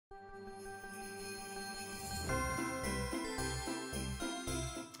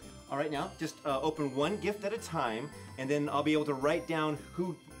All right, now just open one gift at a time, and then I'll be able to write down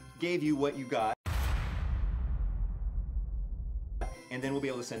who gave you what you got. And then we'll be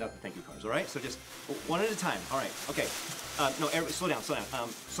able to send out the thank you cards, all right? So just one at a time, all right, okay. No, everybody, slow down, slow down.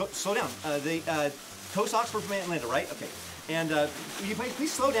 Slow down. The toe socks for Linda, right? Okay. And will you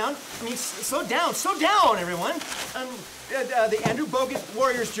please slow down? I mean, slow down, everyone. The Andrew Bogut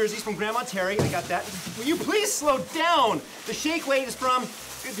Warriors jerseys from Grandma Terry, I got that. Will you please slow down? The shake weight is from,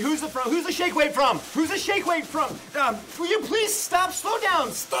 who's the shake weight from? Who's the shake weight from? Will you please stop, slow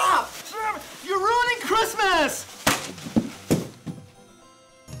down, stop! You're ruining Christmas!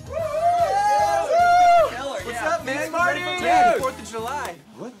 What's up, man? Marty! Yeah, 4th of July.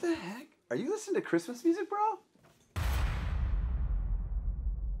 What the heck? Are you listening to Christmas music, bro?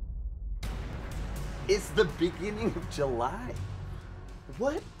 It's the beginning of July.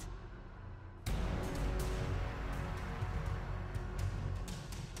 What?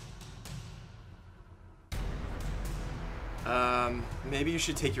 Maybe you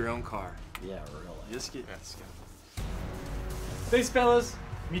should take your own car. Yeah, really. Let's go. Thanks, fellas.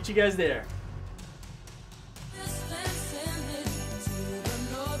 Meet you guys there.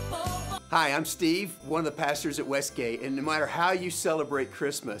 Hi, I'm Steve, one of the pastors at Westgate, and no matter how you celebrate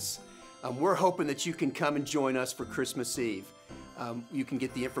Christmas, we're hoping that you can come and join us for Christmas Eve. You can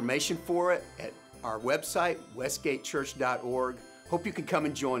get the information for it at our website, westgatechurch.org. Hope you can come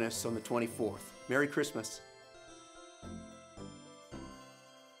and join us on the 24th. Merry Christmas.